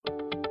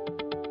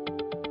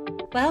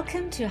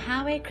Welcome to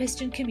Highway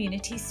Christian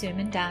Community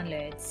Sermon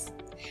Downloads.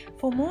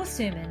 For more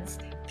sermons,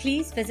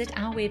 please visit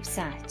our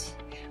website.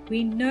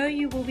 We know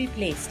you will be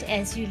blessed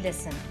as you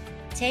listen.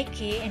 Take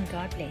care and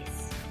God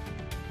bless.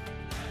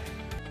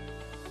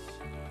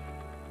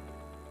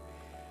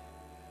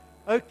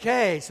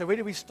 Okay, so where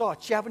do we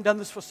start? You haven't done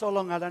this for so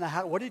long, I don't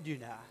know what to do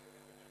now.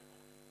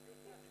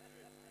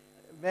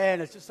 Man,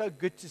 it's just so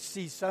good to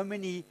see so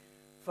many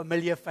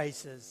familiar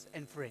faces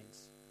and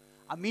friends.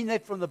 I mean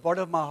that from the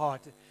bottom of my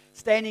heart.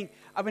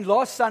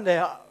 Last Sunday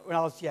when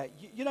I was here,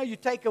 you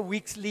take a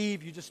week's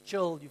leave, you just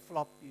chill, you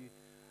flop, you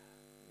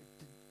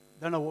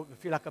don't know what, you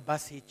feel like a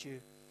bus hit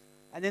you.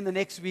 And then the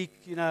next week,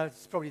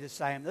 it's probably the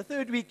same. The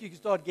third week, you can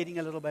start getting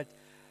a little bit,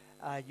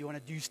 you want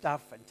to do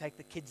stuff and take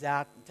the kids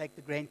out and take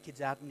the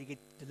grandkids out and you get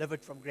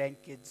delivered from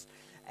grandkids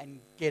and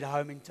get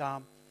home in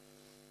time.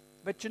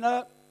 But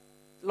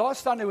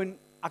last Sunday when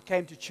I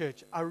came to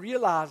church, I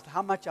realized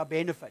how much I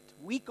benefit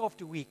week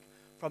after week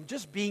from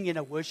just being in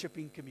a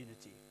worshiping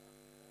community.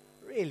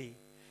 Really.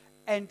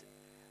 And,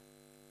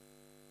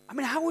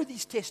 how were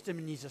these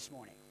testimonies this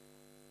morning?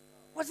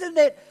 Wasn't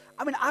that,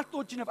 I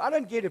thought, if I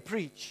don't get to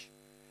preach,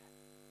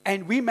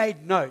 and we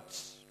made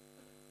notes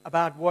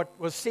about what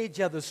was said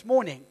here this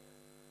morning,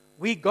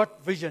 we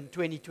got Vision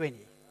 2020.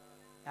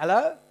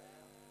 Hello?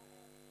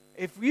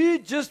 If you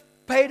just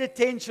paid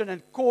attention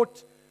and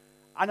caught,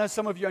 I know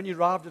some of you only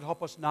arrived at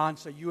 9:30,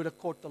 so you would have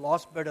caught the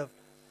last bit of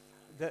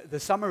the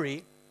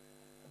summary.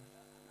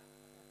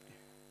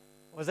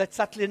 Was that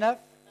subtle enough?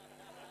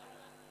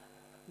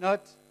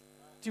 Not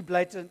too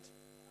blatant,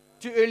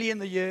 too early in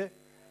the year.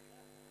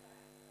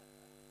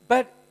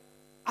 But,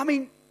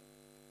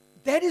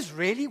 that is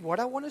really what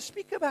I want to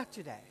speak about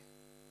today.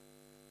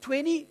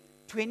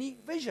 2020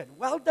 vision.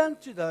 Well done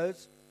to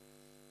those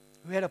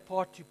who had a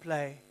part to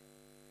play.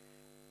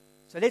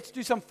 So let's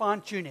do some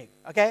fine-tuning,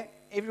 okay?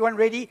 Everyone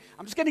ready?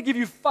 I'm just going to give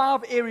you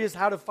 5 areas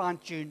how to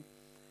fine-tune,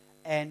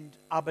 and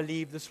I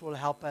believe this will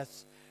help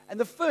us. And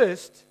the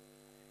first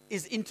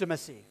is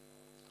intimacy.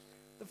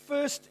 The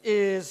first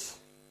is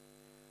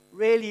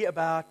really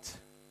about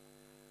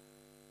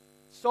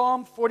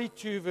Psalm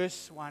 42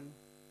 verse 1.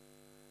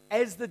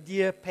 As the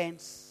deer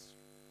pants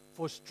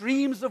for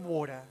streams of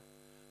water,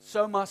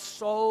 so my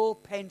soul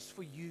pants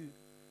for you,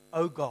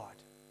 O God.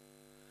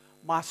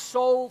 My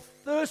soul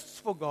thirsts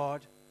for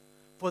God,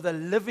 for the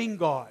living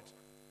God.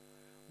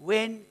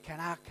 When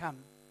can I come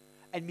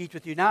and meet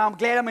with you? Now, I'm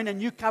glad I'm in a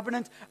new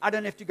covenant. I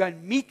don't have to go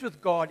and meet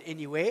with God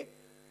anywhere.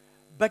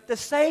 But the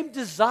same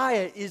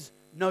desire is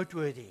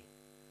noteworthy.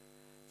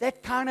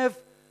 That kind of,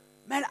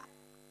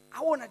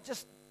 I want to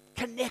just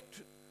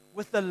connect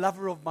with the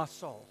lover of my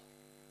soul.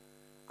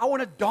 I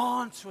want to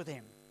dance with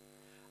him.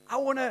 I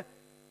want to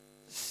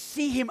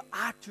see him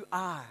eye to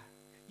eye.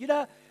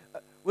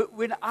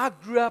 When I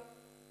grew up,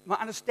 my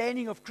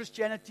understanding of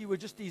Christianity were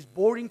just these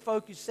boring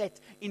folk who sat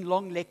in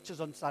long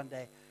lectures on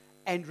Sunday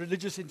and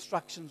religious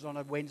instructions on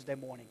a Wednesday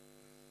morning.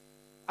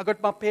 I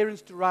got my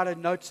parents to write a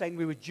note saying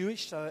we were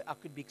Jewish, so I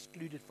could be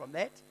excluded from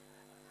that.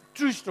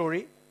 True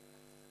story.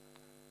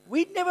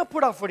 We'd never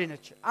put our foot in a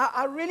church.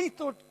 I really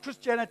thought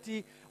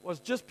Christianity was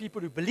just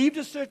people who believed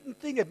a certain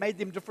thing. It made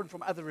them different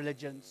from other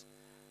religions.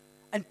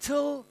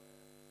 Until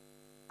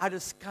I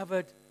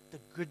discovered the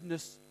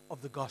goodness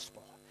of the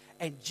gospel.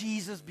 And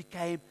Jesus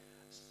became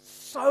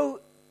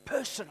so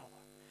personal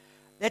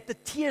that the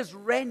tears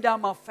ran down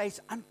my face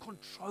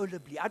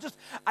uncontrollably.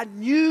 I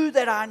knew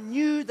that I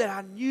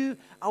knew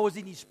I was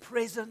in his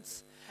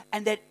presence.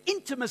 And that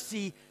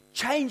intimacy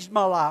changed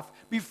my life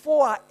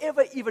before I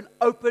ever even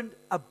opened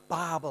a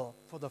Bible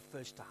for the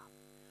first time.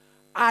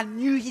 I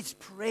knew his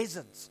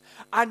presence.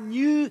 I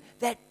knew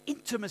that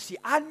intimacy.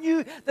 I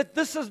knew that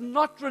this is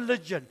not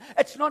religion.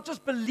 It's not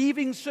just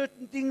believing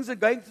certain things and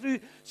going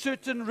through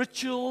certain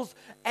rituals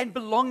and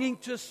belonging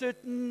to a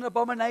certain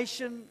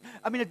denomination.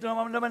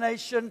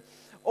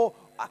 Or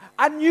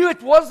I knew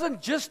it wasn't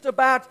just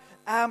about,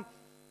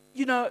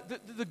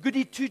 the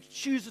goody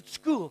two-shoes at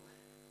school.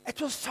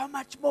 It was so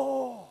much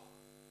more.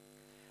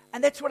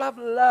 And that's what I've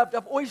loved.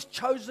 I've always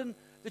chosen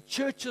the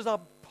churches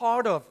I'm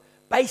part of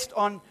based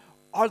on,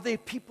 are there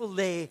people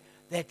there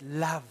that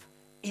love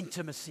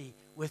intimacy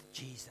with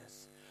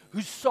Jesus,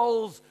 whose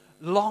souls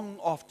long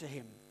after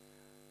him,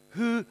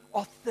 who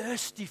are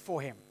thirsty for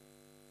him.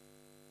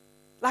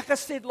 Like I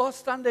said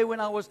last Sunday when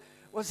I was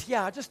here,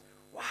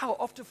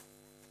 after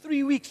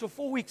 3 weeks or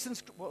 4 weeks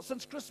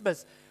since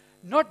Christmas,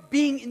 not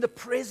being in the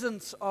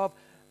presence of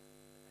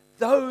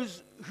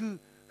those who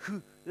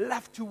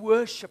love to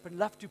worship and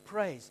love to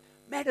praise.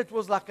 Man, it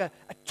was like a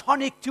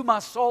tonic to my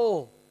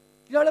soul.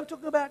 You know what I'm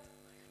talking about?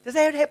 Does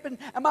that happen?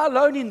 Am I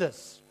alone in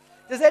this?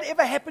 Does that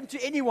ever happen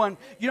to anyone?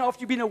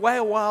 After you've been away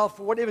a while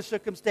for whatever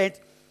circumstance,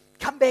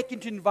 come back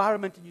into an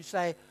environment and you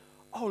say,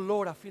 oh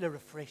Lord, I feel a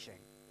refreshing.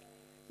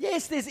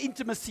 Yes, there's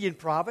intimacy in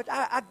private.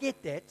 I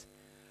get that.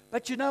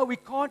 But we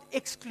can't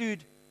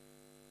exclude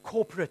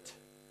corporate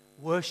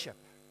worship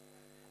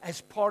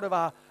as part of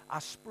our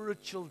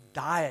spiritual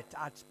diet,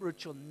 our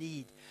spiritual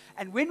need.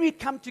 And when we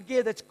come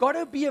together, it's got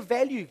to be a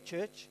value,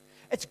 church.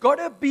 It's got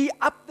to be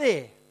up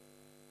there.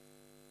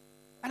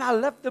 And I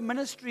love the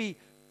ministry.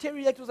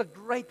 Terry, that was a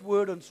great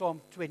word on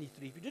Psalm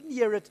 23. If you didn't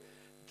hear it,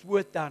 it's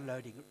worth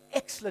downloading.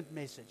 Excellent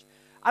message.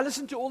 I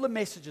listened to all the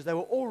messages. They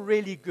were all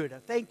really good.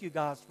 And thank you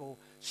guys for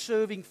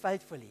serving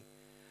faithfully.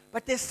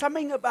 But there's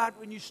something about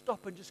when you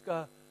stop and just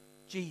go,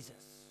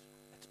 Jesus,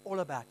 it's all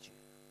about you.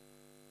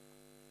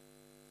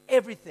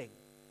 Everything,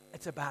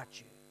 it's about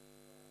you.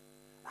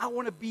 I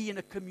want to be in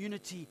a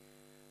community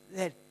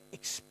that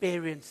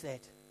experience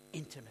that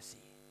intimacy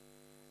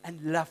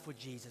and love for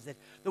Jesus. That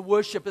the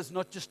worship is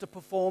not just a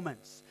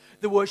performance.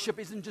 The worship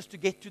isn't just to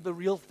get to the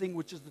real thing,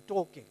 which is the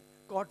talking.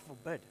 God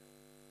forbid.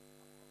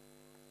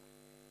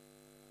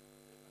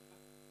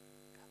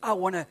 I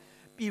want to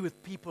be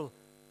with people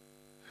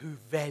who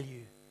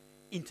value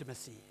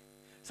intimacy.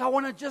 So I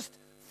want to just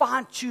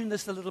fine-tune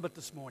this a little bit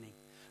this morning.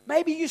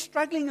 Maybe you're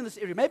struggling in this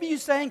area. Maybe you're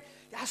saying,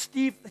 yeah,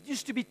 Steve, it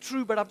used to be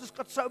true, but I've just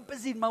got so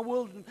busy in my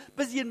world and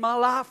busy in my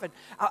life, and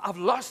I've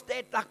lost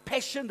that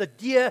passion, the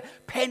deer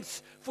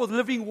pants for the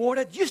living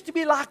water. It used to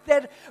be like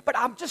that, but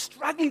I'm just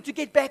struggling to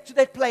get back to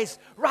that place.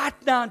 Right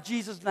now, in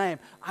Jesus' name,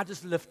 I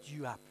just lift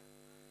you up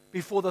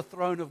before the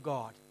throne of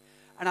God.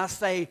 And I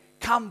say,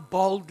 come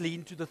boldly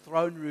into the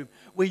throne room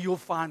where you'll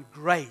find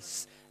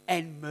grace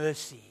and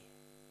mercy.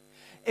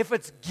 If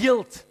it's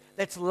guilt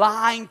that's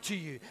lying to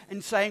you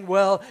and saying,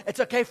 well, it's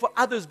okay for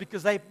others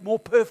because they're more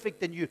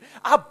perfect than you,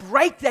 I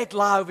break that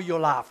lie over your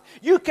life.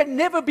 You can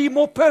never be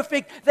more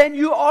perfect than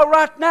you are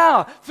right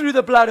now through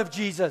the blood of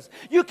Jesus.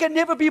 You can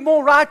never be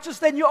more righteous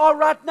than you are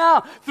right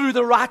now through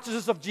the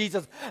righteousness of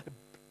Jesus.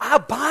 I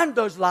bind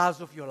those lies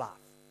of your life.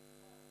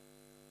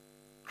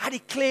 I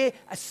declare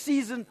a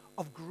season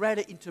of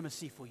greater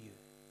intimacy for you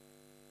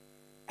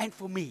and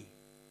for me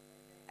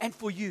and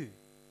for you.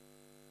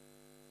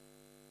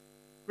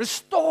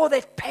 Restore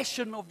that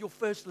passion of your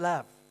first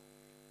love.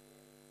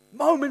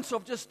 Moments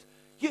of just,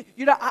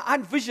 I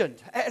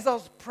envisioned, as I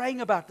was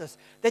praying about this,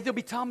 that there'll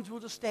be times we'll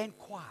just stand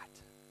quiet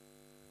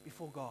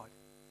before God.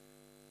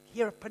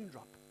 Hear a pin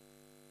drop.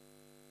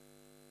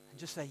 And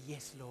just say,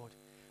 yes, Lord.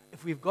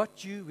 If we've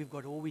got you, we've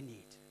got all we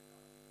need.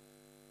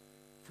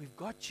 If we've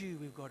got you,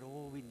 we've got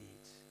all we need.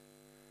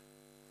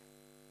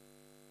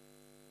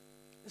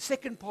 The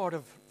second part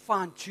of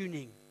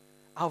fine-tuning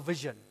our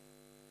vision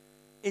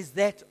is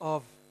that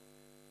of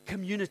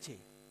community.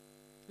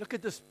 Look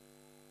at this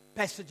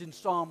passage in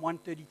Psalm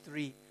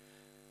 133.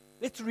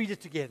 Let's read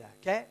it together,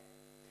 okay?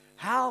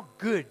 How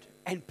good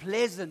and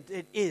pleasant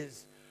it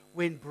is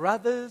when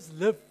brothers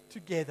live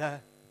together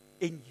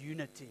in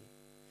unity.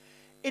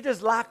 It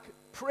is like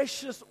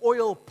precious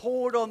oil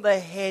poured on the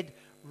head,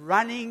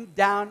 running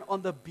down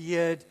on the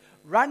beard,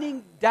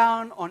 running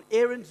down on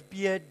Aaron's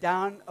beard,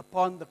 down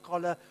upon the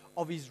collar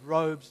of his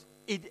robes.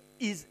 It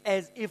is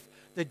as if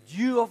the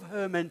dew of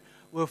Hermon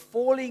were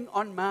falling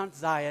on Mount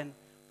Zion,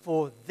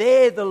 for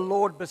there the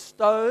Lord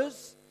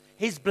bestows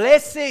His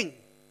blessing,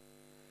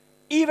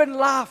 even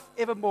life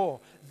evermore.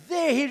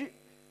 There He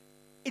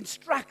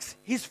instructs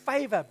His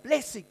favor,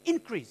 blessing,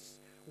 increase.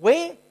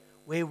 Where?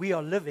 Where we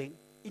are living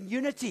in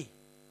unity.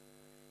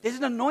 There's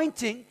an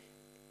anointing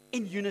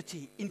in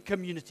unity, in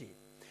community.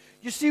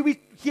 You see, we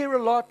hear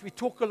a lot, we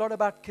talk a lot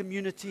about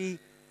community,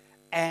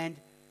 and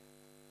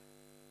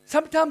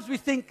sometimes we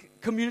think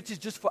community is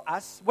just for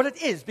us. Well,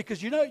 it is,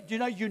 because you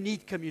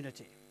need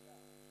community.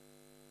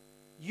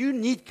 You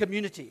need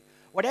community.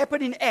 What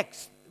happened in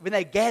Acts, when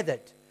they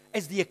gathered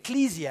as the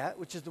ecclesia,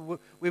 which is where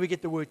we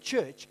get the word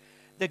church,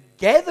 the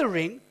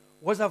gathering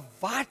was a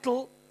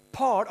vital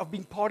part of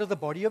being part of the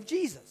body of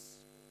Jesus.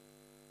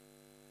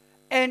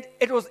 And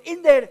it was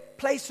in that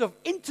place of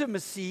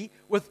intimacy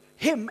with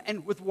Him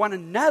and with one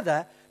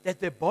another that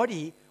their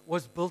body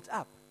was built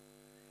up.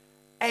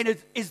 And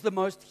it is the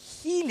most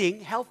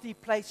healing, healthy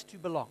place to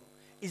belong,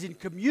 is in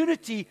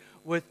community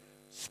with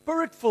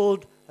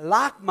Spirit-filled,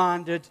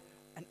 like-minded,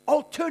 an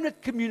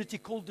alternate community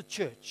called the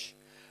church.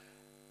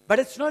 But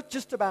it's not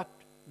just about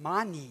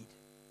my need.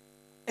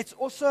 It's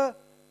also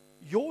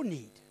your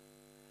need.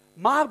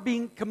 My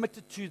being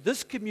committed to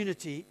this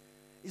community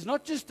is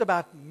not just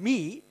about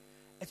me,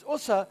 it's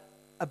also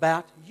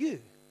about you.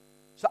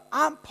 So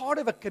I'm part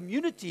of a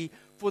community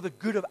for the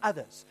good of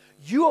others.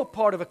 You are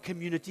part of a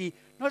community,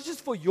 not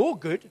just for your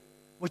good,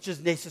 which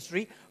is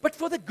necessary, but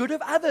for the good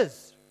of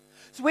others.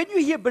 So when you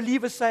hear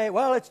believers say,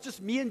 well, it's just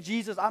me and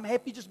Jesus, I'm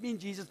happy just me and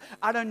Jesus,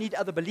 I don't need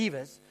other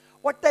believers,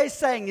 what they're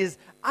saying is,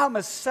 I'm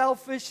a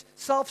selfish,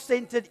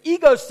 self-centered,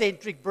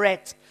 egocentric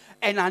brat,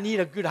 and I need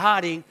a good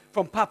hiding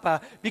from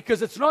Papa,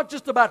 because it's not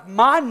just about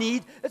my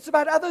need, it's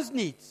about others'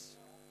 needs.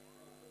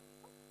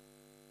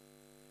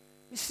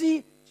 You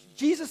see,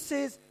 Jesus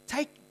says,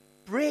 take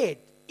bread,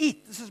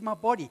 eat, this is my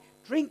body.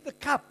 Drink the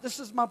cup, this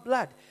is my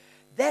blood.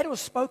 That was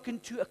spoken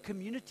to a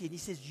community, and He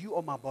says, you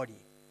are my body.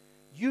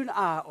 You and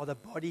I are the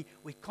body.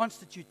 We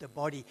constitute the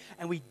body,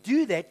 and we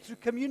do that through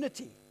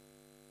community.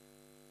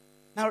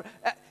 Now,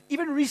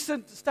 even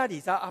recent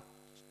studies,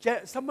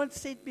 someone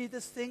sent me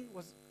this thing,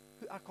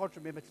 I can't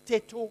remember,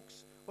 TED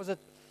Talks, was it,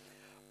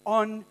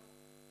 on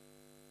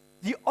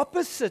the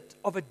opposite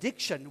of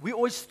addiction we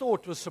always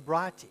thought was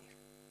sobriety.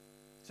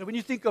 So when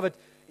you think of it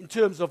in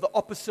terms of the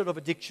opposite of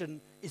addiction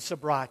is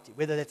sobriety,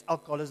 whether that's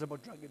alcoholism or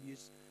drug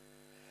abuse.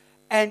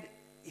 And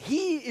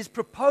he is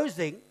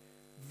proposing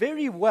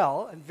very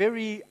well and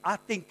very, I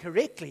think,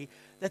 correctly,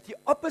 that the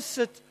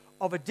opposite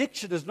of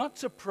addiction is not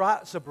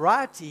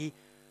sobriety,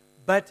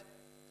 but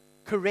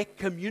correct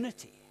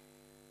community.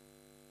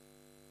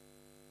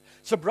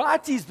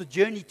 Sobriety is the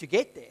journey to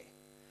get there.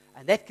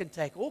 And that can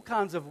take all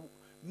kinds of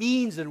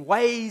means and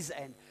ways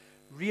and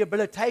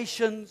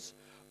rehabilitations.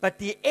 But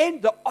the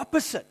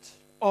opposite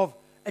of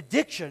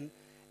addiction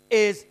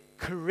is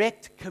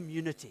correct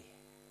community.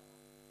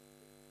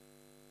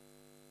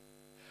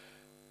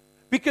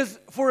 Because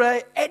for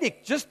an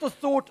addict, just the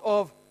thought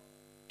of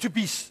to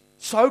be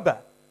sober,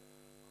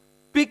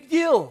 big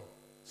deal.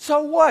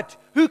 So what?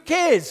 Who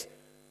cares?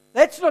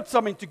 That's not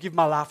something to give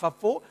my life up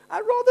for.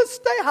 I'd rather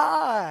stay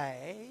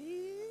high.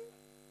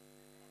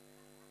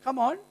 Come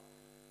on.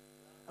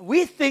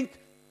 We think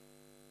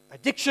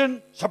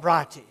addiction,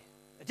 sobriety.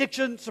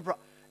 Addiction,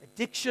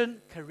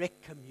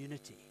 correct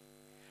community.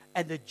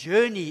 And the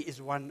journey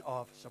is one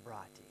of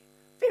sobriety.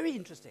 Very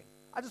interesting.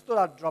 I just thought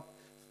I'd drop.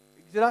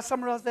 Did I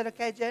summarize that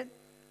okay, Jan?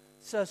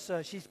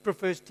 So she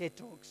prefers TED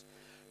Talks.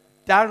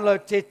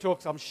 Download TED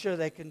Talks. I'm sure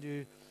they can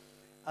do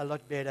a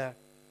lot better.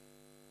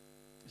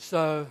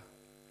 So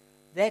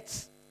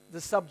that's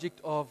the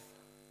subject of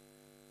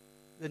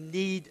the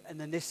need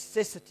and the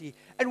necessity.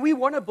 And we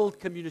want to build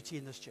community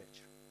in this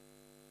church.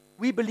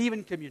 We believe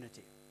in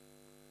community.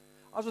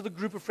 I was with a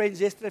group of friends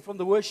yesterday from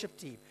the worship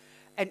team.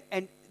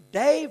 And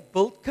they've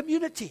built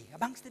community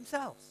amongst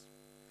themselves.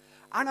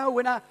 I know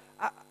when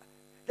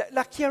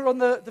like here on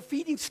the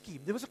feeding scheme,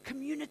 there was a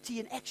community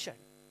in action.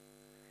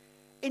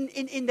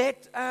 In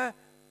that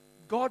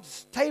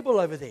God's table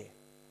over there.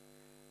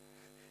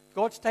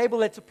 God's table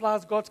that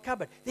supplies God's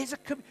cupboard.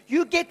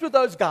 You get with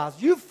those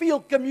guys. You feel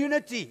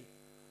community.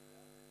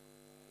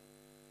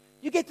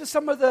 You get to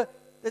some of the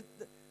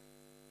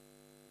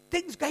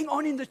things going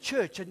on in the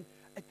church. And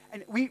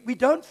we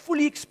don't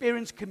fully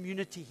experience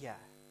community here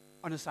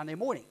on a Sunday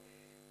morning.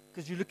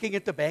 Because you're looking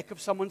at the back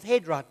of someone's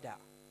head right now.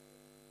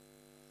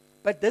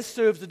 But this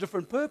serves a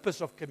different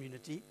purpose of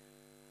community.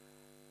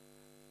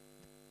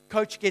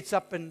 Coach gets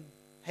up and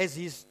has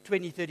his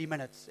 20, 30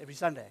 minutes every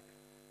Sunday.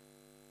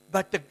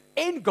 But the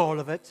end goal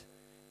of it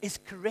is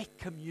correct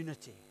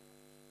community.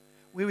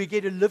 Where we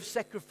get to live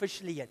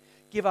sacrificially and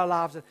give our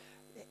lives.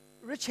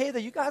 Rich Heather,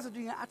 you guys are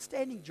doing an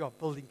outstanding job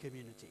building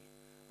community.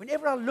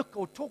 Whenever I look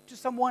or talk to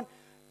someone,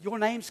 your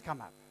names come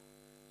up.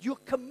 You're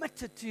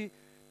committed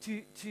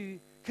to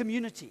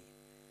community.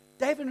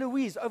 Dave and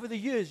Louise, over the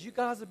years, you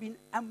guys have been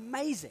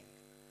amazing.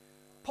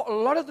 A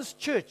lot of this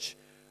church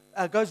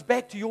goes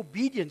back to your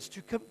obedience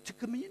to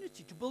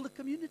community, to build a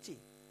community.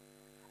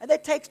 And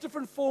that takes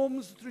different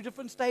forms through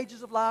different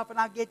stages of life, and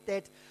I get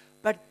that.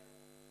 But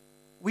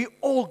we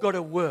all got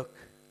to work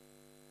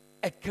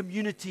at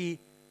community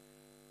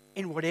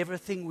in whatever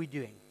thing we're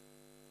doing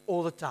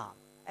all the time.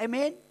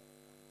 Amen?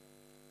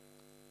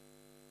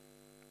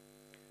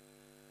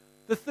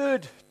 The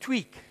third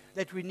tweak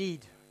that we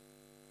need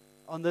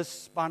on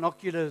this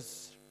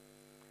binoculars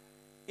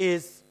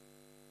is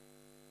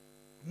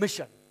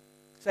mission.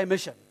 Say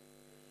mission.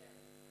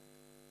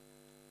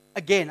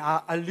 Again,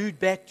 I allude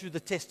back to the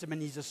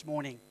testimonies this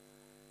morning.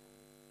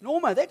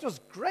 Norma, that was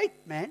great,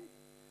 man.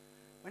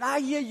 When I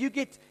hear you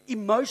get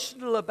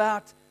emotional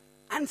about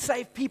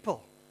unsaved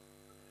people,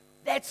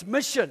 that's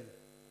mission.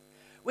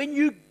 When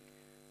you,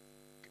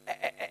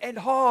 and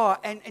Ha,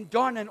 and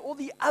Don, and all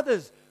the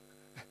others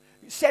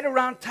sat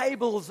around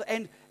tables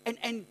and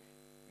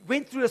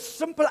went through a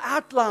simple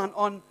outline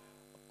on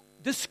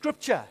this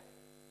scripture.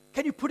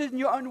 Can you put it in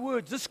your own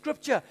words? This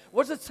scripture,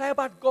 what does it say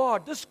about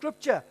God? This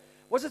scripture,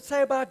 what does it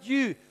say about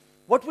you?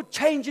 What would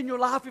change in your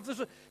life if this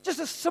was just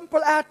a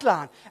simple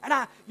outline? And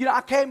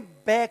I came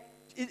back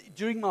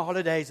during my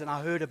holidays and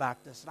I heard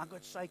about this and I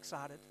got so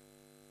excited.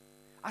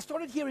 I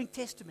started hearing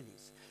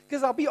testimonies.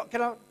 Because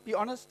can I be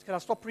honest? Can I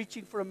stop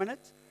preaching for a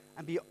minute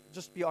and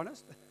just be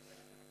honest?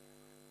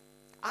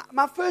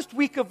 My first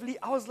week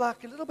I was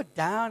like a little bit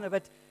down,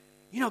 but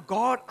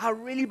God, I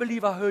really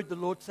believe I heard the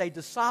Lord say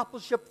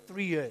discipleship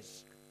 3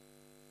 years.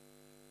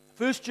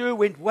 First year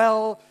went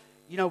well.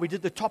 We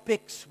did the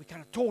topics. We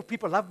kind of taught.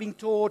 People love being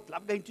taught,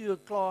 love going to a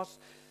class.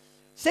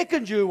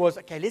 Second year was,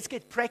 okay, let's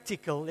get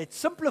practical. Let's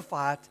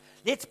simplify it.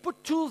 Let's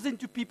put tools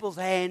into people's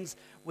hands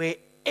where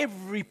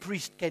every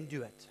priest can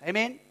do it.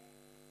 Amen?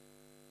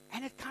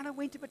 And it kind of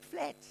went a bit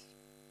flat.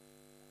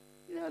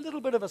 A little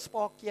bit of a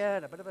spark here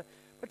and a bit of a...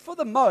 But for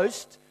the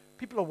most,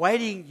 people are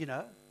waiting,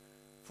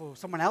 for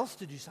someone else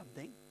to do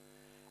something.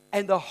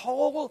 And the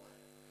whole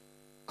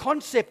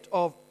concept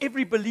of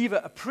every believer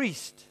a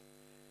priest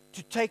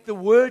to take the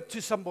word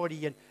to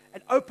somebody and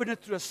open it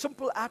through a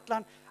simple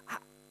outline, I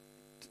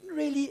didn't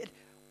really,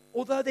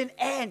 although then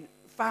Anne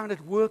found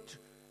it worked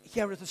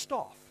here at the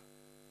staff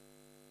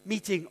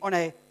meeting on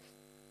a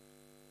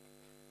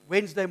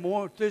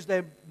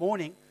Thursday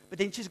morning, but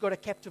then she's got a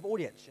captive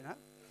audience,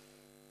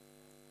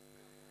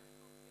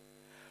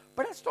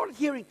 But I started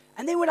hearing,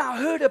 and then when I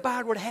heard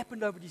about what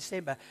happened over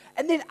December,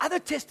 and then other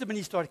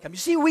testimonies started coming. You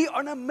see, we're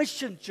on a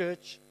mission,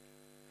 church.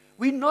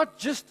 We're not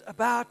just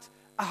about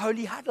a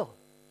holy huddle.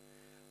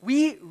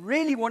 We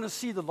really want to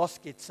see the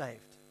lost get saved.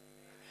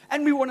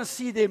 And we want to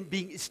see them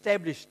being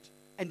established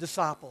and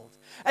discipled.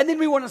 And then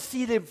we want to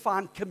see them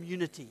find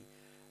community,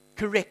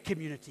 correct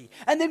community.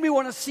 And then we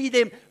want to see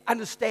them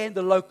understand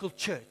the local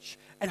church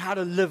and how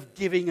to live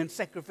giving and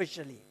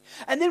sacrificially.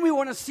 And then we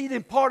want to see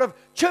them part of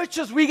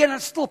churches we're going to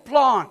still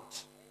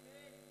plant.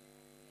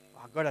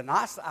 I got a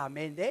nice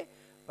amen there,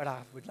 but I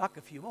would like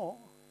a few more.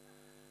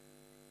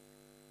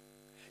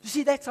 You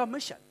see, that's our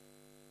mission.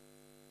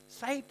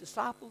 Save,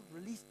 disciple,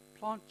 release,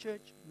 plant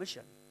church,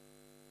 mission.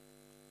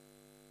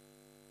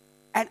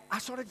 And I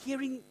started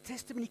hearing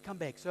testimony come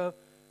back. So,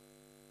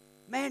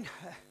 man,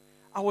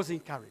 I was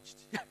encouraged.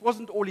 It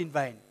wasn't all in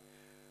vain.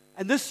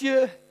 And this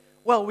year,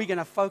 well, we're going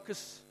to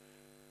focus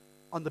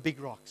on the big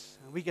rocks.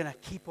 And we're going to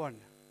keep on.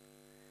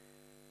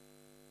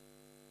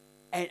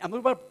 And I'm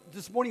not about,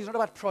 this morning is not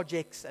about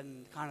projects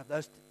and kind of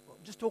those.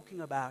 I'm just talking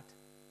about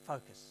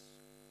focus,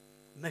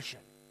 mission.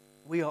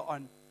 We are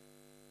on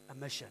a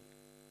mission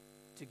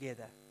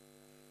together.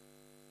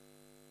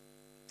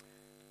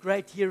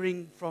 Great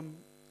hearing from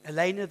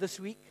Elena this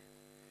week.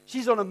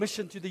 She's on a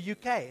mission to the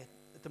UK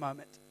at the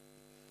moment,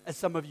 as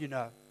some of you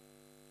know.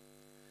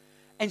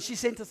 And she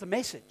sent us a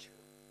message.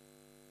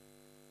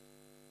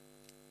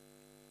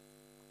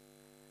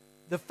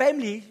 The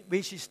family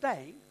where she's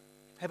staying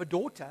have a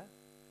daughter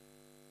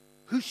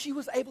who she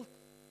was able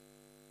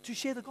to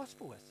share the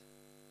gospel with,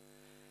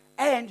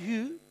 and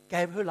who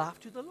gave her life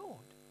to the Lord,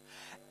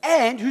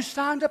 and who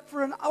signed up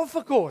for an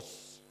Alpha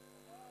course.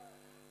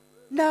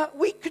 Now,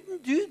 we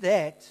couldn't do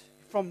that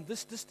from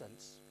this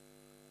distance,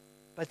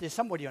 but there's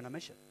somebody on a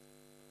mission.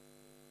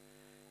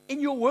 In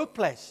your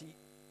workplace,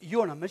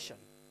 you're on a mission.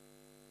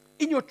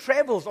 In your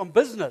travels on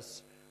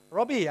business,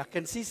 Robbie, I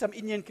can see some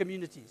Indian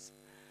communities.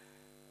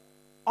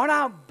 On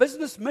our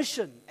business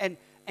mission and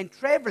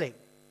traveling,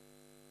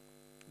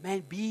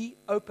 man, be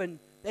open.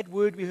 That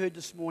word we heard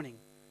this morning,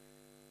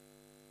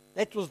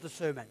 that was the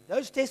sermon.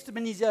 Those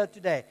testimonies here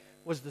today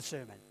was the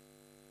sermon.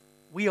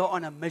 We are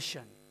on a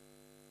mission.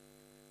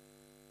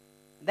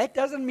 That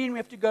doesn't mean we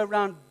have to go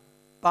around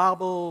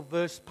Bible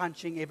verse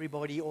punching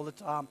everybody all the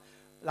time.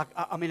 Like,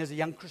 I mean, as a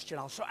young Christian,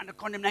 I was so under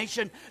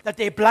condemnation that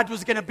their blood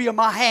was going to be on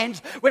my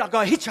hands. When I go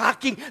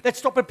hitchhiking, they'd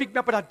stop and pick me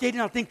up, and I did,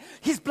 and I think,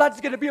 his blood's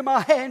going to be on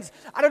my hands.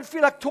 I don't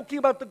feel like talking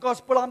about the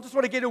gospel. I just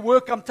want to get to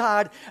work. I'm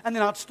tired. And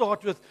then I'd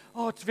start with,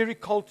 oh, it's very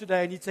cold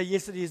today. And he'd say,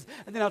 yes, it is.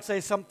 And then I'd say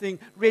something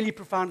really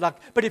profound like,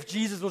 but if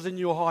Jesus was in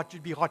your heart,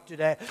 you'd be hot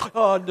today.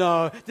 Oh,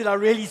 no. Did I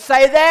really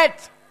say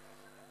that?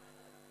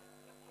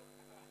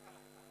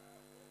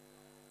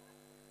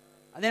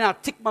 And then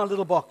I'd tick my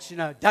little box,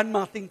 done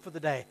my thing for the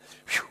day.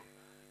 Whew.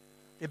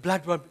 Their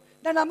blood won't.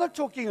 No, I'm not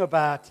talking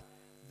about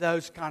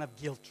those kind of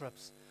guilt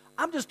trips.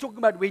 I'm just talking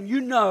about when you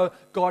know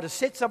God has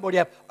set somebody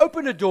up,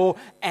 open a door,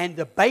 and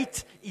the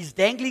bait is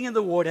dangling in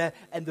the water,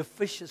 and the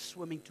fish is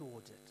swimming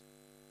towards it.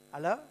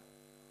 Hello?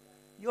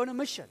 You're on a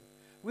mission.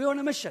 We're on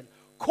a mission.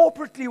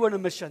 Corporately, we're on a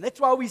mission. That's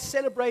why we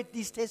celebrate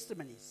these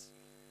testimonies.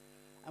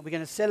 And we're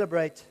going to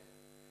celebrate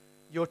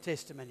your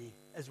testimony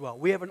as well.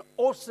 We have an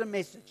awesome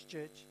message,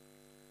 church.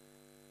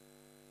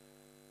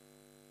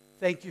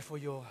 Thank you for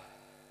your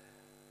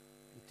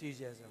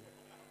enthusiasm.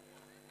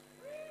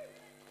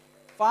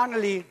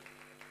 Finally,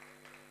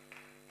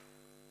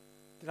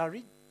 did I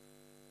read?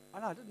 Oh,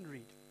 no, I didn't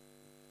read.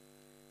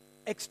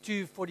 Acts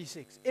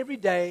 2:46. Every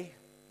day,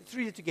 let's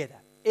read it together.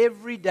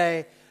 Every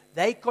day,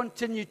 they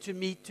continued to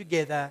meet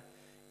together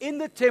in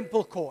the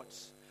temple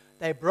courts.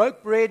 They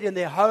broke bread in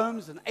their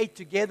homes and ate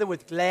together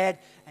with glad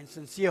and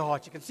sincere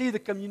hearts. You can see the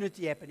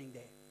community happening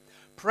there.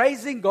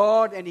 Praising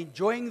God and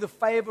enjoying the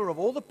favor of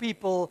all the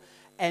people.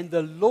 And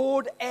the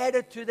Lord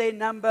added to their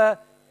number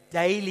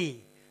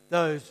daily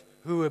those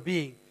who were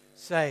being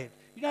saved.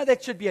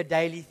 That should be a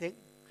daily thing.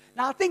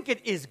 Now, I think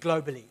it is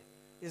globally.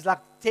 There's like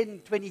 10,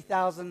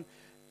 20,000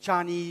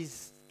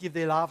 Chinese give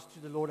their lives to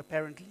the Lord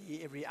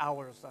apparently every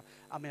hour or so.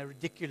 I mean, a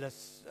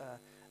ridiculous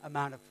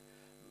amount of.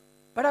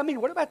 But I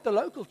mean, what about the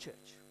local church?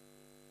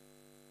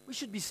 We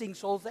should be seeing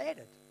souls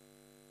added.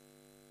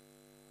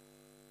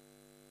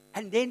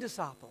 And then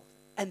discipled.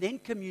 And then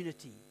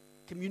communitized.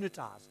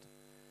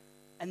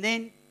 And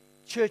then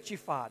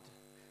churchified.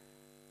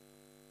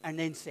 And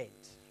then sent.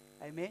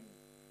 Amen?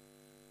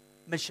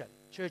 Mission.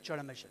 Church on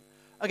a mission.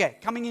 Okay,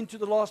 coming into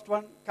the last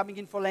one. Coming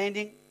in for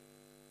landing.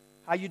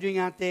 How are you doing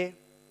out there?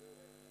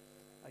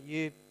 Are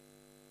you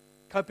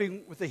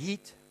coping with the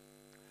heat?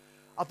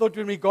 I thought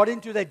when we got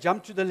into that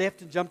jump to the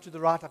left and jump to the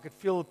right, I could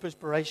feel the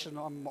perspiration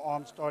on my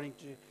arm starting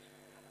to.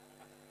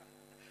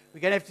 We're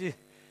going to have to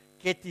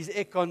get these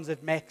aircons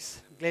at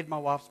max. I'm glad my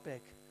wife's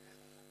back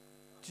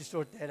to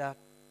sort that out.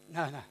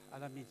 No, I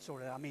don't mean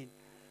sort it. I mean,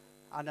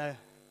 I know.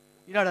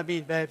 You know what I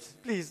mean, babes?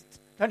 Please,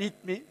 don't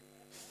hit me.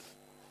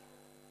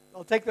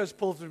 I'll take those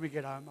pills when we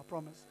get home, I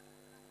promise.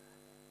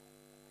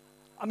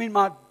 I mean,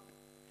 my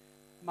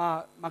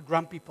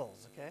grumpy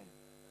pills, okay?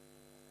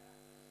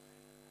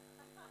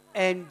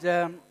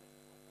 And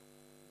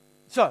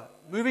So,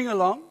 moving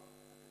along.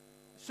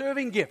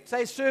 Serving gifts.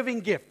 Say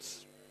serving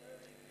gifts.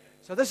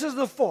 So this is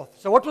the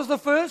fourth. So what was the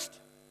first?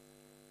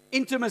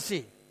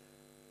 Intimacy.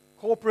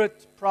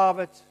 Corporate,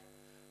 private.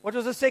 What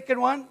was the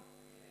second one?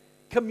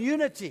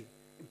 Community.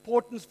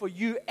 Importance for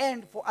you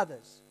and for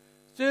others.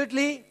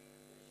 Thirdly,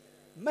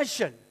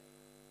 mission.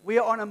 We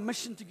are on a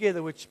mission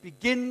together which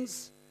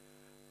begins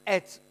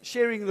at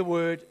sharing the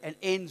word and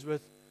ends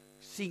with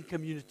seeing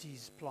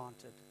communities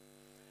planted.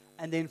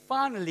 And then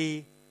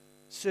finally,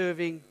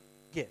 serving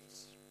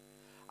gifts.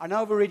 I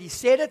know I've already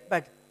said it,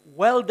 but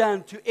well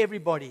done to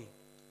everybody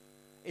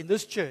in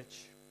this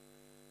church.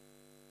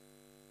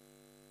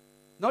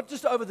 Not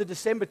just over the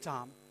December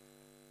time,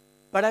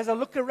 but as I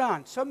look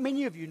around, so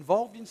many of you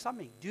involved in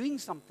something, doing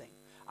something.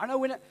 I know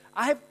when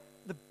I have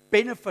the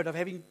benefit of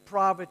having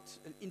private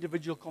and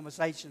individual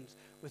conversations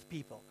with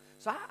people.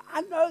 So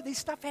I know there's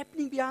stuff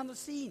happening behind the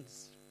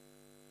scenes.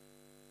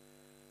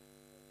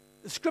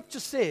 The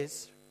scripture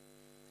says,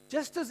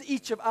 just as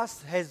each of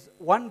us has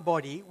one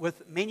body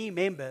with many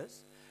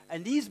members,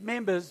 and these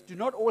members do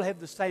not all have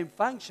the same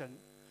function,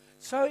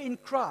 so in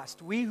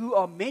Christ, we who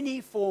are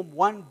many form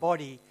one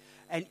body,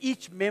 and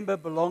each member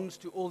belongs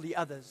to all the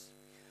others.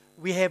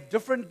 We have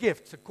different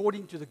gifts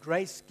according to the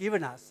grace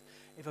given us.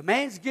 If a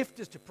man's gift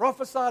is to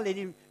prophesy, let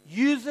him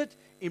use it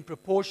in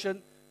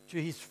proportion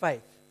to his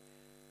faith.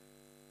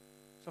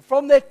 So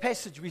from that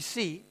passage we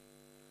see,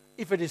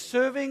 if it is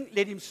serving,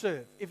 let him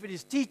serve. If it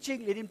is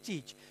teaching, let him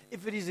teach.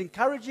 If it is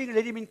encouraging,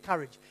 let him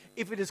encourage.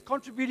 If it is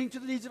contributing to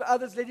the needs of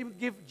others, let him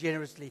give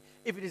generously.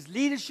 If it is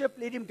leadership,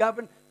 let him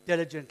govern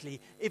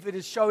diligently. If it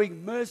is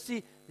showing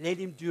mercy, let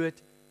him do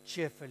it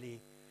cheerfully.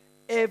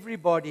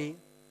 Everybody,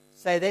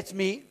 say that's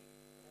me,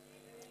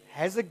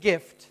 has a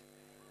gift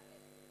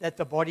that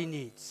the body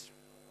needs.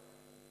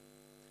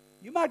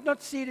 You might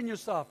not see it in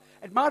yourself.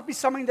 It might be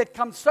something that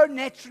comes so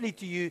naturally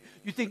to you,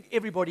 you think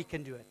everybody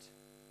can do it.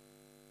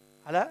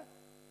 Hello?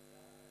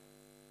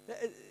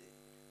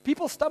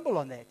 People stumble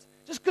on that.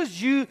 Just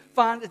because you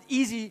find it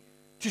easy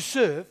to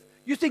serve,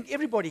 you think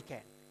everybody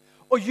can.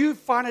 Or you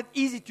find it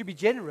easy to be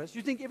generous,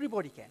 you think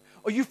everybody can.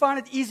 Or you find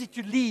it easy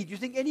to lead, you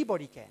think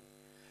anybody can.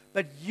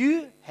 But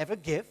you have a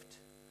gift,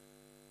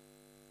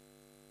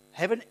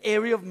 have an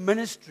area of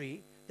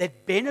ministry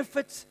that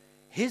benefits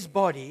his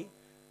body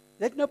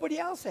that nobody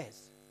else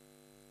has.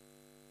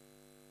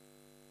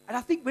 And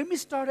I think when we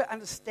start to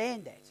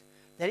understand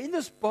that in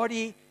this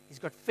body, he's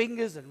got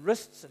fingers and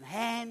wrists and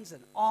hands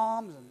and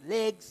arms and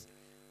legs,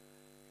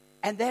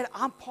 and that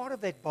I'm part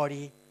of that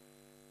body,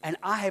 and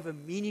I have a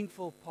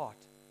meaningful part.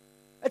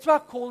 That's why I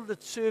call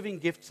it serving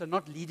gifts and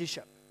not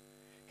leadership.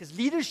 Because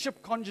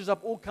leadership conjures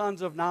up all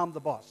kinds of, now I'm the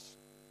boss.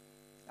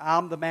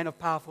 I'm the man of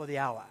power for the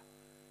hour.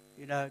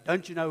 You know,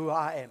 don't you know who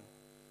I am?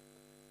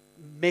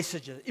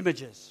 Messages,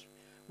 images.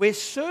 Where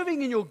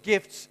serving in your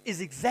gifts is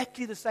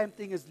exactly the same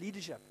thing as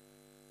leadership.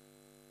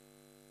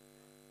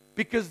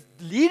 Because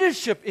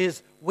leadership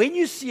is when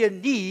you see a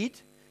need,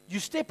 you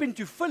step in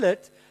to fill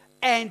it,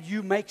 and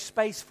you make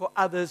space for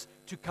others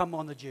to come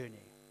on the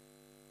journey.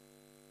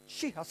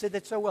 Shit, I said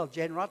that so well.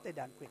 Jan, write that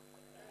down quick.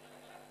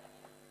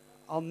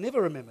 I'll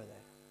never remember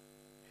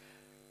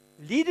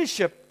that.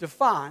 Leadership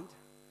defined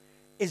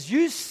is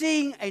you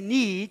seeing a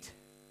need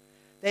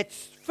that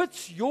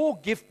fits your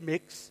gift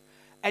mix,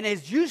 and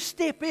as you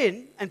step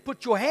in and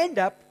put your hand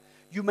up,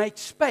 you make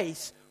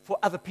space for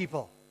other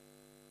people.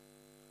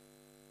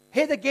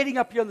 Heather getting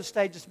up here on the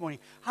stage this morning.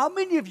 How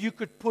many of you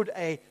could put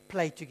a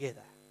play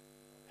together?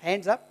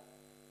 Hands up.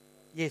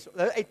 Yes,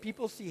 8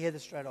 people. See Heather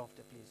straight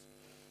after, please.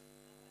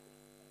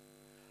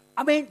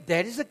 I mean,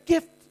 that is a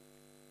gift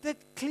that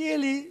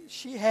clearly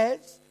she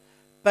has.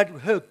 But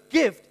her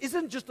gift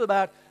isn't just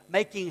about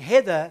making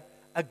Heather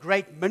a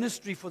great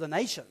ministry for the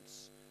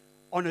nations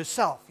on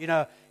herself. You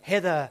know,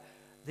 Heather,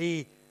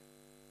 the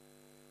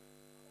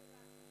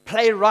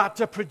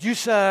playwright,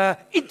 producer,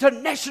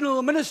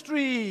 international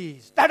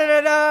ministries. Da da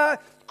da da.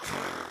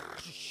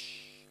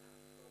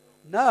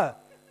 No.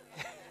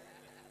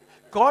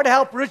 God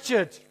help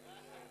Richard.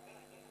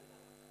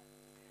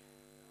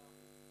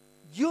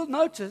 You'll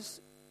notice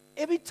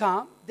every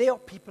time there are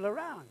people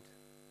around.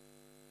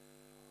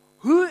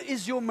 Who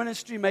is your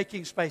ministry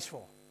making space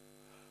for?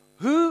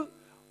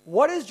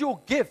 What is your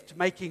gift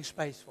making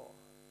space for?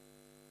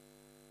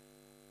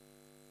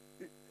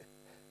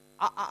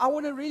 I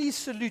want to really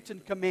salute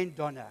and commend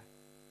Donna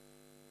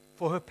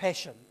for her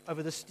passion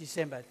over this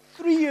December.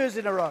 3 years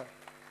in a row.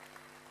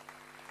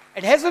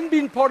 It hasn't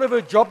been part of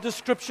her job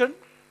description.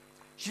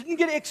 She didn't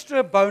get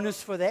extra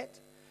bonus for that.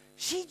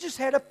 She just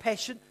had a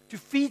passion to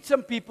feed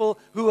some people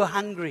who were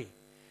hungry.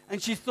 And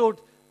she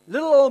thought,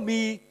 little old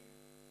me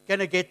going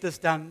to get this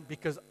done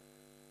because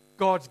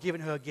God's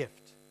given her a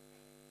gift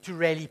to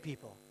rally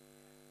people.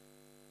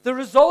 The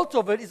result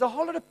of it is a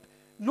whole lot of...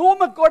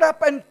 Norma got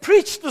up and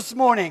preached this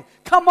morning.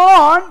 Come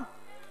on!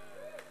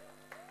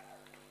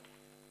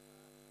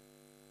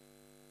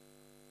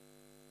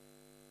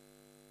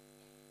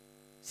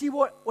 See,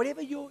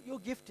 whatever your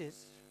gift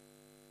is,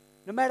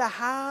 no matter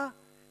how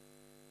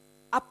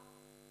up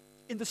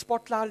in the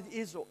spotlight it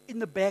is or in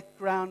the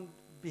background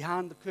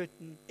behind the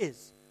curtain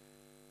is.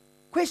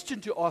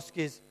 Question to ask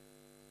is,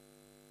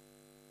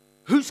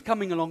 who's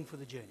coming along for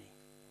the journey?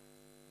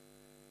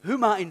 Who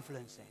am I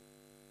influencing?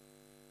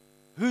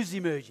 Who's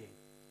emerging?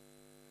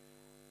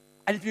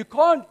 And if you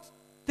can't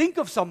think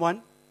of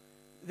someone,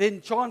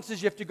 then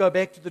chances you have to go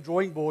back to the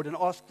drawing board and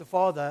ask the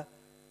Father.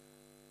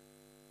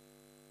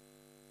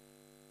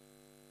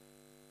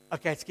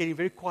 Okay, it's getting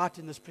very quiet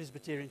in this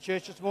Presbyterian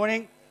church this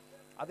morning.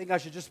 I think I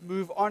should just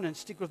move on and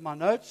stick with my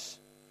notes.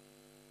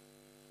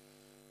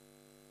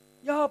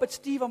 Yeah, but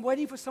Steve, I'm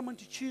waiting for someone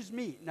to choose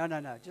me. No.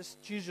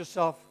 Just choose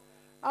yourself.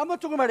 I'm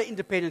not talking about an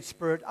independent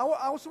spirit. I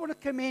also want to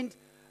commend,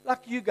 like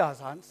you guys,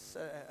 Hans,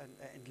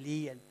 and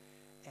Lee, and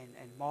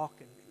Mark,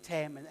 and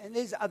Tam, and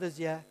there's others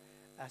here,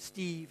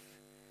 Steve.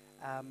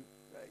 I've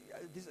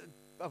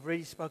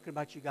already spoken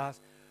about you guys,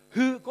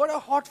 who got a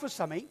heart for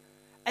something,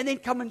 and then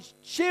come and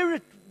share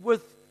it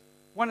with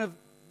one of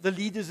the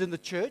leaders in the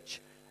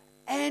church,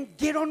 and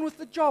get on with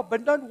the job,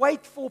 and don't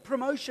wait for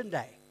promotion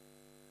day.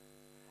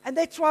 And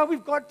that's why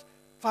we've got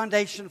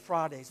Foundation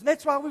Fridays, and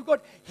that's why we've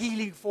got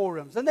healing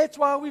forums, and that's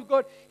why we've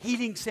got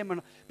healing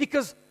seminars,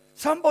 because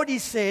somebody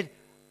said,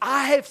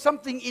 I have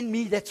something in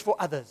me that's for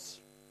others.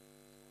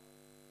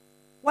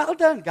 Well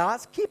done,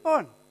 guys. Keep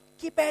on.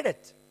 Keep at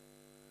it.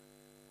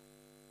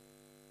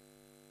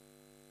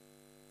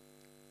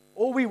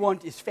 All we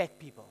want is fat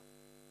people.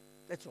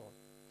 That's all.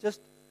 Just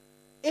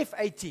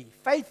F-A-T.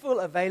 Faithful,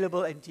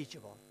 available, and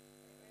teachable.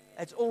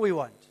 That's all we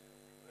want.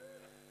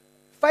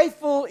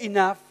 Faithful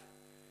enough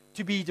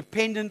to be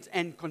dependent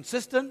and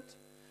consistent.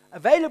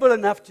 Available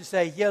enough to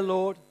say, here,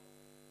 Lord,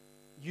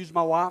 use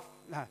my wife.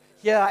 No,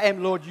 here I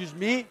am, Lord, use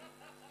me.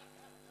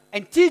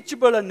 And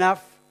teachable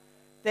enough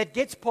that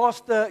gets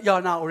past the, I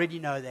already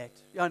know that.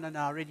 I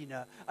already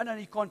know. Oh, no,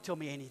 you can't tell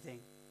me anything.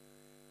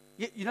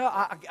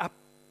 I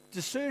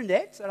discern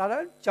that, and I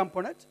don't jump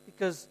on it,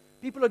 because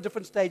people are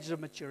different stages of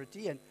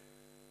maturity.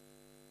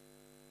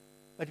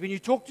 But when you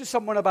talk to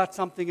someone about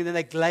something, and then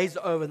they glaze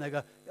over, and they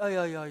go,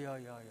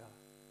 yeah.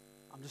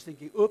 I'm just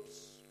thinking,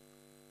 oops.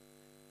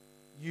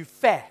 You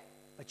fat,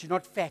 but you're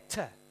not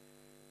fatter.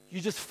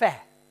 You're just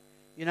fat,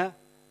 You're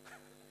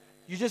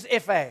just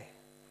F-A.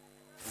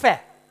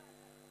 Fat.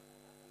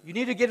 You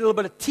need to get a little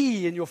bit of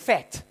T in your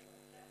fat.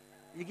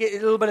 You get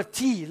a little bit of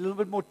T, a little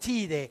bit more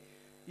T there.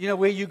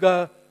 Where you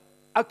go,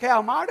 okay,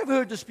 I might have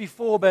heard this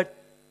before, but,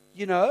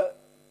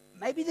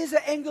 maybe there's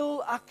an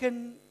angle I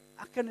can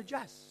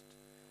adjust.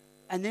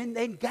 And then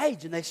they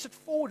engage and they sit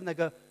forward and they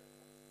go,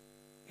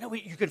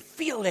 you can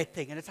feel that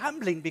thing. And it's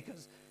humbling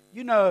because,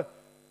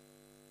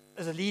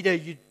 as a leader,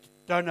 you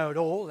don't know it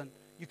all, and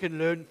you can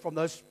learn from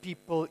those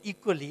people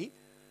equally.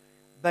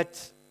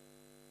 But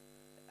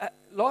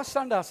last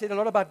Sunday, I said a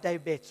lot about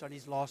Dave Betts on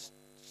his last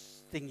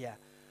thing here.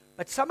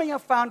 But something I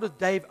found with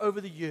Dave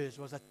over the years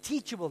was a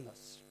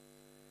teachableness.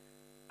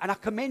 And I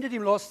commended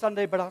him last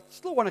Sunday, but I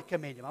still want to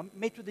commend him. I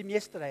met with him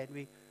yesterday,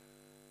 and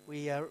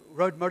we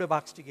rode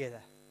motorbikes together,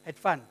 had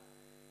fun.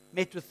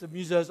 Met with the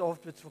musos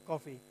afterwards for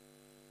coffee.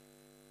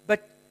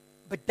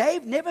 But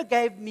Dave never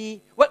gave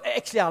me, well,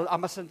 actually, I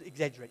mustn't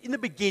exaggerate. In the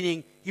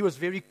beginning, he was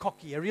very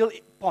cocky, a real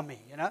pommy,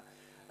 a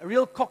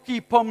real cocky,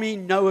 pommy,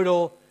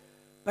 know-it-all.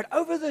 But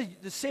over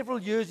the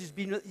several years,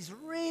 he's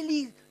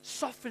really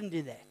softened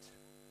in that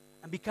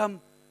and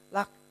become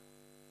like,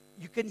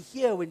 you can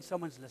hear when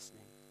someone's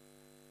listening.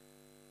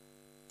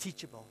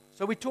 Teachable.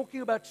 So we're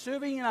talking about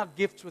serving in our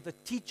gifts with a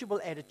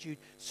teachable attitude,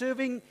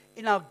 serving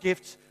in our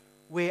gifts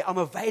where I'm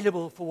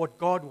available for what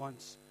God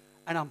wants,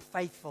 and I'm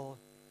faithful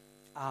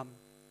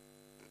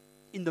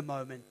in the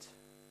moment.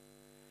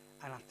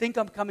 And I think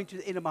I'm coming to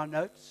the end of my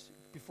notes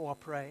before I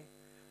pray.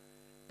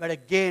 But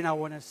again, I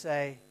want to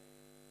say,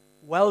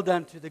 well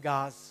done to the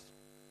guys.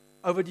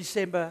 Over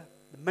December,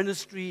 the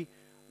ministry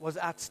was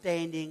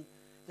outstanding.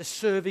 The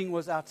serving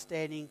was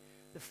outstanding.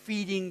 The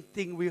feeding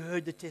thing, we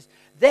heard the test.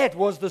 That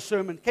was the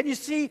sermon. Can you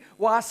see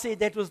why I said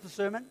that was the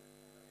sermon?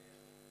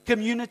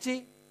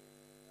 Community,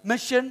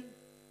 mission,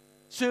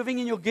 serving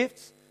in your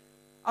gifts.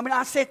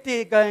 I sat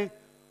there going,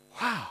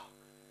 wow,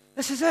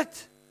 this is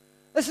it.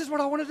 This is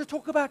what I wanted to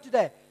talk about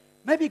today.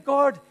 Maybe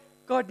God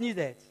knew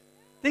that.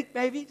 Think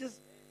maybe just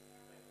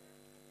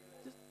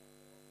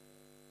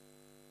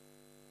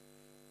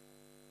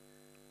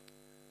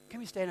can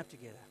we stand up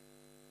together?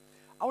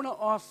 I want to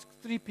ask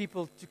 3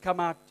 people to come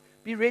out.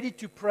 Be ready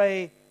to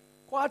pray,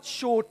 quite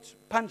short,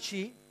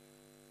 punchy.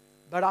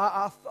 But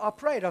I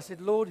prayed. I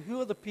said, Lord, who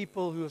are the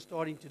people who are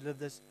starting to live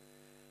this?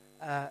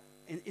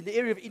 In the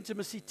area of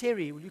intimacy,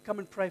 Terry, will you come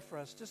and pray for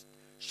us? Just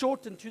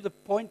short and to the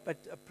point, but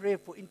a prayer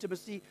for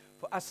intimacy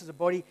for us as a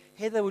body.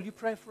 Heather, will you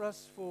pray for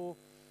us for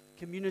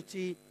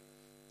community?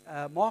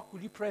 Mark,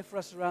 will you pray for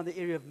us around the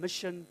area of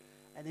mission?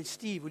 And then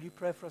Steve, will you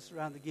pray for us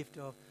around the gift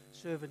of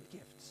servant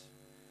gifts?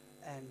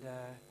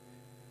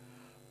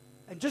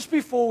 And just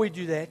before we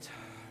do that,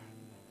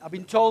 I've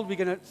been told we're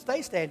going to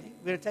stay standing.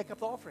 We're going to take up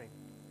the offering.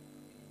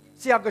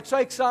 See, I got so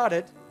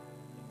excited,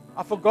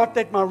 I forgot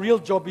that my real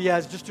job here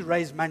is just to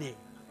raise money.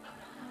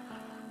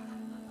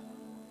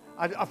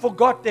 I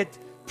forgot that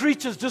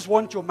preachers just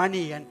want your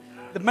money, and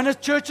the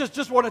churches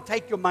just want to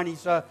take your money.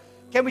 So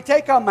can we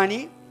take our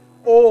money,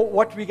 or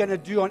what we're going to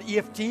do on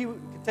EFT?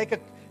 We can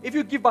if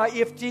you give by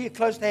EFT, a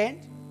closed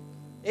hand,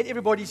 let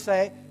everybody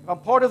say, if I'm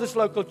part of this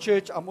local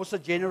church, I'm also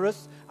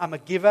generous, I'm a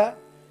giver.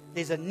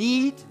 There's a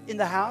need in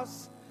the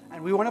house,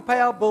 and we want to pay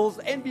our bills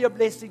and be a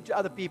blessing to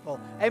other people.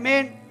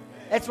 Amen?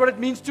 That's what it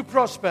means to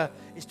prosper,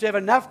 is to have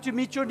enough to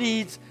meet your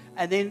needs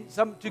and then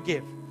some to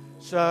give.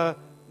 So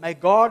may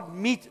God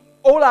meet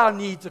all our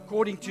needs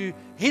according to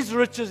His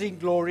riches in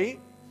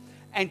glory.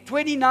 And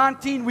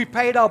 2019, we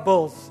paid our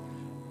bills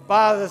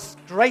by the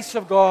grace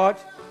of God,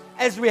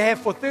 as we have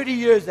for 30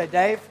 years,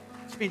 Dave.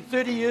 It's been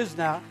 30 years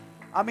now.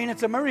 I mean,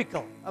 it's a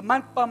miracle, a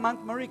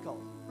month-by-month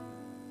miracle.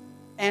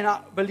 And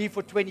I believe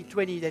for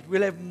 2020 that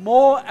we'll have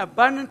more,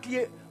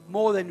 abundantly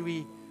more than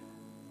we,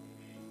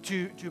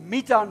 to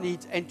meet our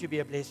needs and to be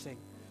a blessing.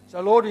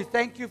 So, Lord, we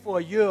thank you for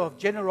a year of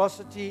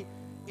generosity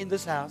in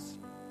this house.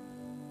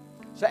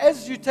 So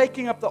as you're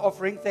taking up the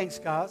offering, thanks,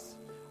 guys,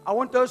 I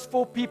want those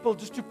 4 people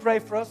just to pray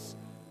for us.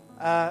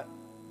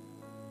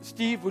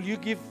 Steve, will you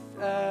give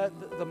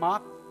the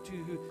mic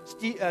to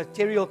Steve?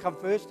 Terry will come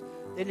first,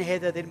 then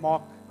Heather, then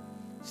Mark.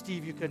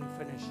 Steve, you can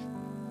finish.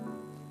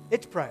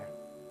 Let's pray.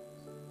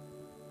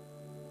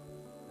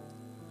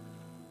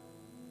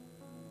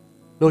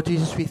 Lord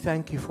Jesus, we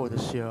thank you for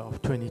this year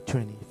of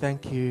 2020.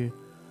 Thank you,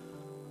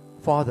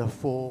 Father,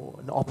 for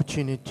an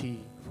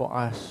opportunity for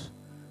us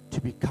to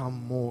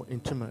become more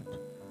intimate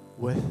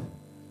with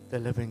the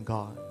living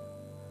God.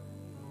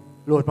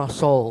 Lord, my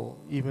soul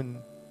even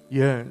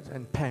yearns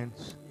and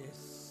pants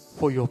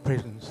for your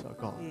presence, oh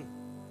God.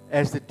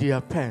 As the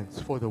deer pants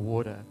for the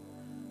water,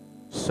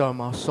 so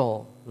my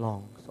soul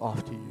longs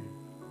after you.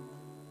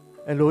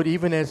 And Lord,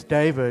 even as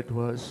David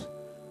was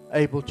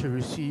able to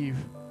receive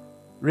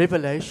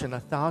revelation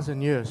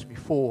 1,000 years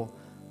before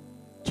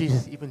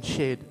Jesus even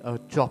shed a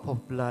drop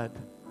of blood,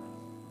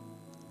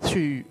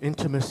 through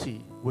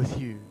intimacy with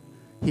you,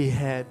 he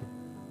had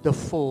the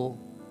full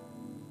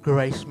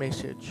grace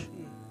message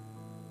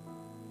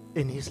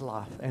in his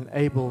life and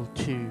able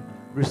to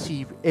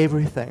receive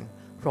everything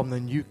from the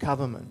new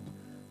covenant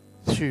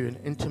through an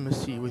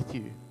intimacy with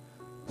you.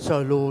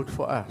 So, Lord,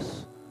 for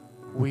us,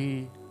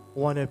 we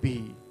want to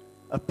be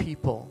a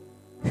people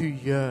who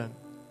yearn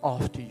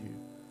after you,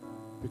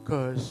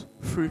 because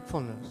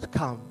fruitfulness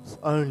comes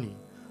only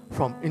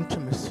from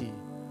intimacy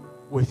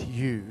with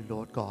you,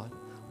 Lord God.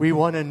 We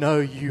want to know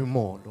you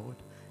more, Lord.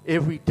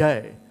 Every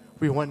day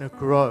we want to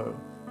grow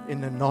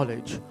in the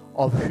knowledge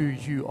of who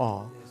you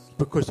are,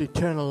 because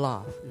eternal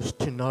life is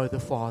to know the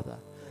Father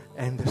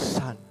and the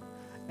Son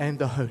and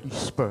the Holy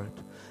Spirit.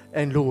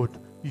 And Lord,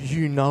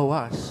 you know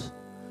us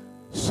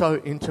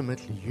so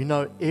intimately. You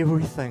know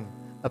everything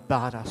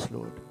about us,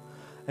 Lord.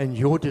 And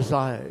your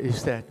desire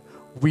is that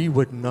we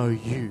would know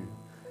you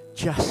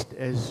just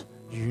as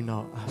you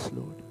know us,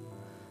 Lord.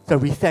 So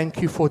we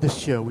thank you for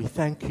this year. We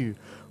thank you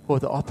for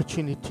the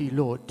opportunity,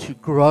 Lord, to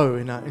grow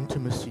in our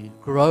intimacy,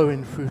 grow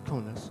in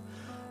fruitfulness,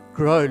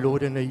 grow,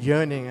 Lord, in a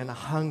yearning and a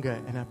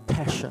hunger and a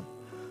passion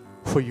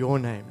for your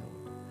name,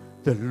 Lord.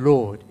 The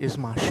Lord is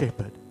my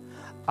shepherd.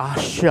 I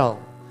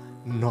shall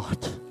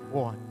not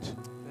want.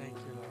 Thank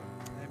you, Lord.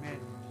 Amen.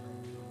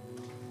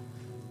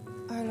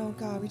 Oh, Lord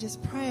God, we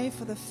just pray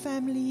for the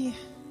family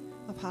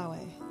of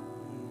Highway.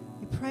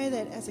 We pray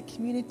that as a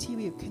community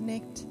we would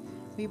connect,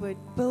 we would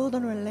build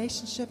on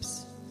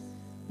relationships,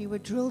 we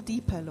would drill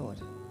deeper, Lord.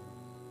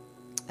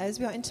 As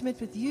we are intimate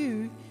with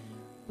you,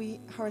 we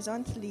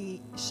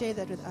horizontally share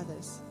that with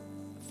others,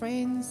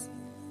 friends,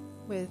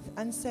 with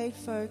unsaved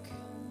folk.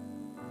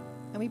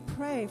 And we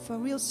pray for a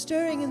real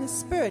stirring in the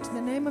Spirit in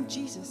the name of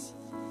Jesus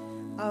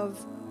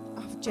of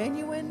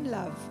genuine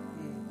love,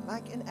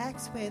 like in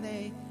Acts where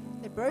they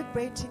broke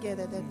bread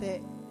together, that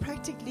they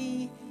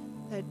practically,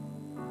 that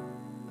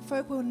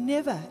folk will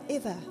never,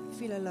 ever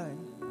feel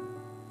alone.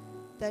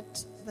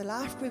 That the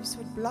life groups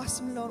would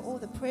blossom, Lord, all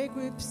the prayer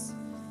groups,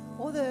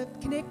 all the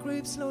connect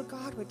groups, Lord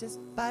God, would just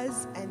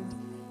buzz and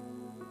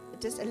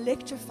just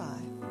electrify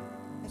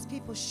as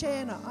people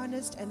share and are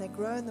honest and they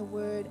grow in the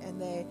Word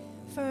and they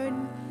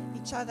phone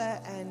each other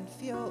and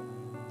feel,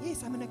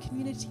 yes, I'm in a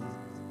community.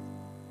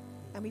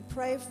 And we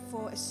pray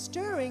for a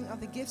stirring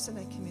of the gifts in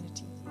that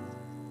community,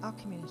 our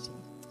community.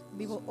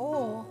 We will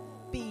all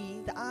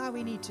be the eye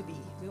we need to be.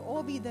 We will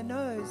all be the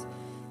nose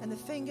and the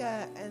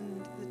finger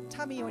and the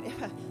tummy or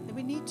whatever that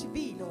we need to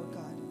be, Lord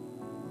God.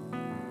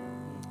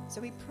 So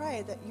we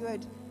pray that you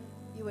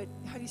would,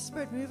 Holy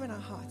Spirit, move in our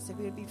hearts, that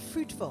we would be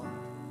fruitful,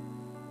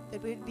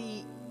 that we would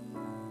be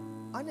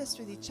honest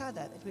with each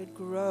other, that we would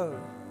grow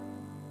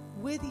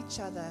with each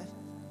other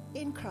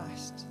in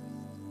Christ,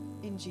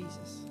 in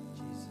Jesus.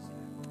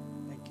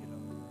 Thank you,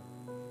 Lord.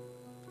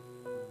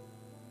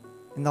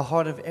 In the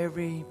heart of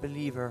every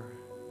believer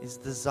is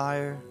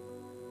desire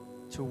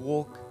to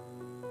walk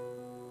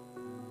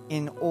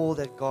in all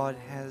that God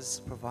has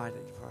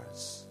provided for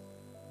us.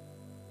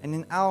 And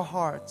in our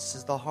hearts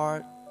is the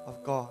heart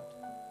of God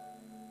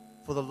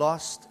for the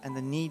lost and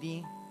the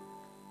needy,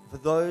 for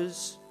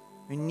those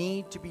who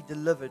need to be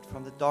delivered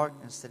from the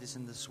darkness that is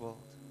in this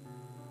world.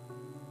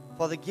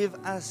 Father, give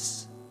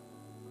us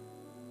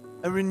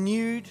a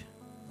renewed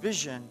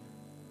vision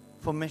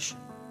for mission.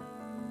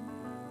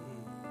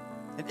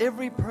 And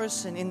every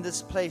person in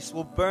this place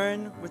will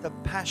burn with a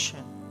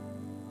passion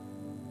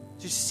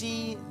to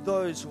see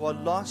those who are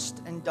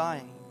lost and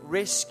dying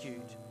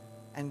rescued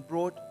and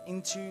brought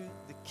into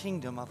the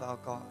kingdom of our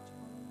God.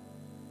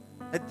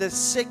 That the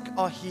sick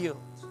are healed.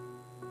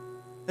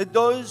 That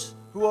those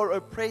who are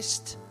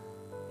oppressed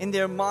in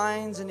their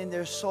minds and in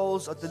their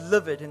souls are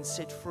delivered and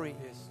set free.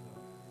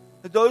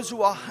 That those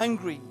who are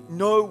hungry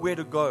know where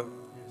to go.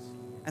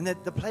 And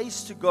that the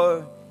place to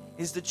go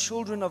is the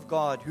children of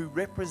God who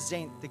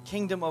represent the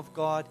kingdom of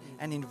God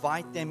and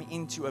invite them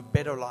into a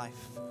better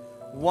life.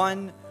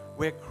 One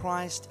where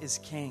Christ is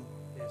King.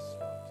 Yes,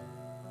 Lord.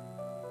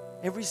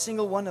 Every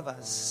single one of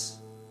us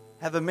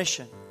have a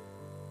mission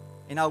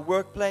in our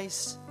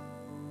workplace,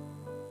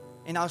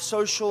 in our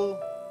social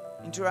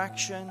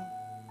interaction,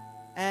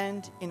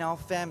 and in our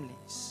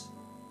families.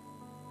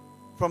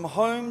 From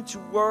home to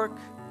work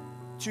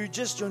to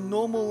just your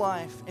normal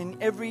life, in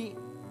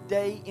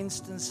everyday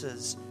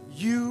instances,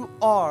 you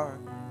are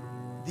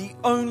the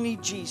only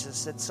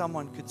Jesus that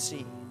someone could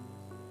see.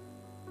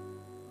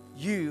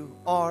 You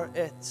are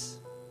it.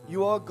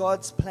 You are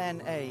God's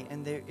plan A,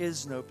 and there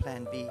is no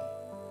plan B.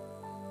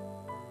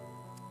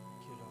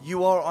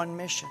 You are on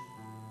mission.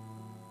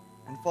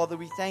 And Father,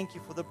 we thank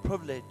you for the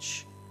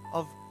privilege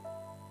of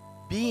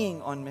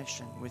being on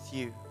mission with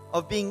you,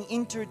 of being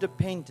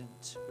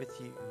interdependent with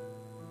you.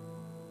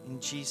 In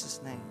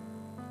Jesus' name.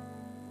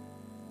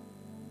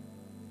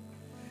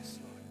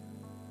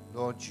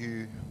 Lord,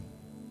 you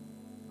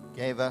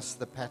gave us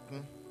the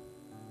pattern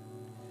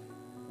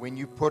when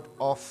you put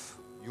off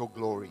your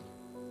glory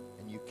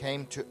and you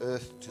came to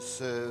earth to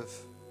serve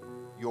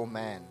your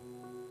man.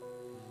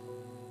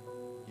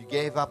 You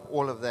gave up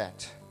all of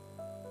that,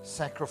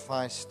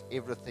 sacrificed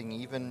everything,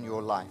 even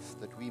your life,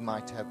 that we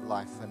might have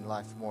life and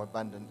life more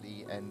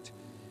abundantly. And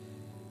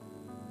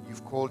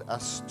you've called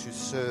us to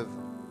serve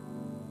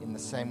in the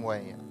same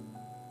way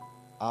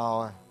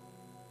our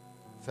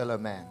fellow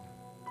man.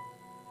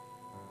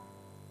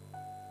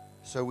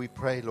 So we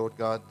pray, Lord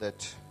God,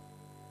 that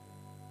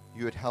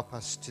you would help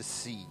us to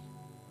see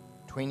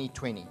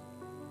 2020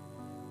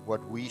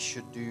 what we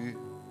should do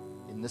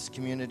in this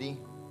community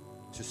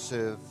to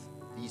serve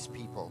these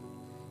people,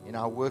 in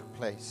our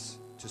workplace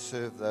to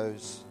serve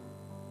those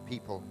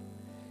people,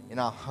 in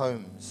our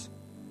homes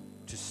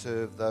to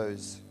serve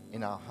those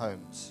in our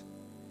homes.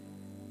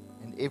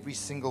 And every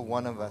single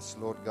one of us,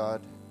 Lord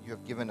God, you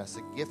have given us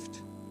a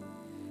gift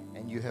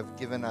and you have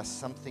given us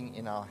something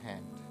in our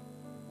hand.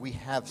 We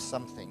have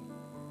something,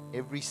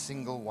 every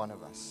single one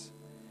of us.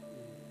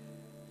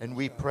 And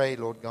we pray,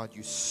 Lord God,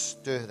 you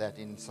stir that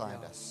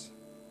inside us.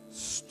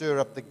 Stir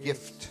up the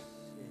gift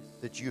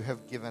that you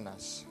have given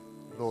us,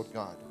 Lord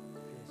God.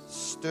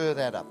 Stir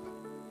that up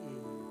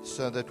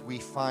so that we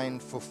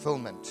find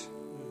fulfillment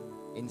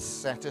in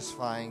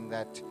satisfying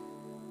that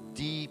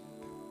deep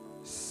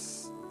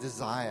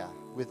desire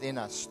within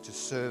us to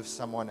serve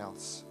someone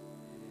else.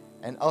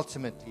 And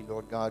ultimately,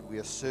 Lord God, we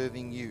are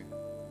serving you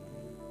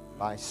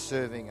by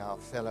serving our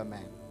fellow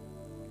man.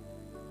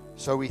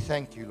 So we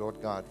thank you,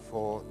 Lord God,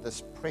 for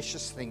this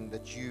precious thing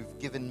that you've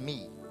given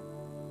me.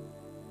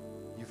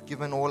 You've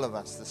given all of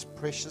us this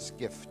precious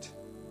gift.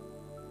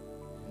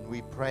 And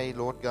we pray,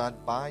 Lord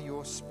God, by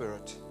your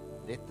Spirit,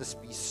 let this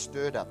be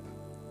stirred up,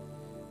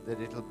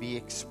 that it'll be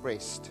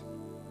expressed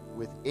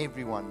with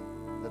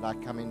everyone that I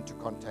come into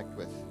contact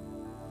with.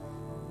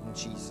 In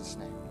Jesus'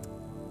 name.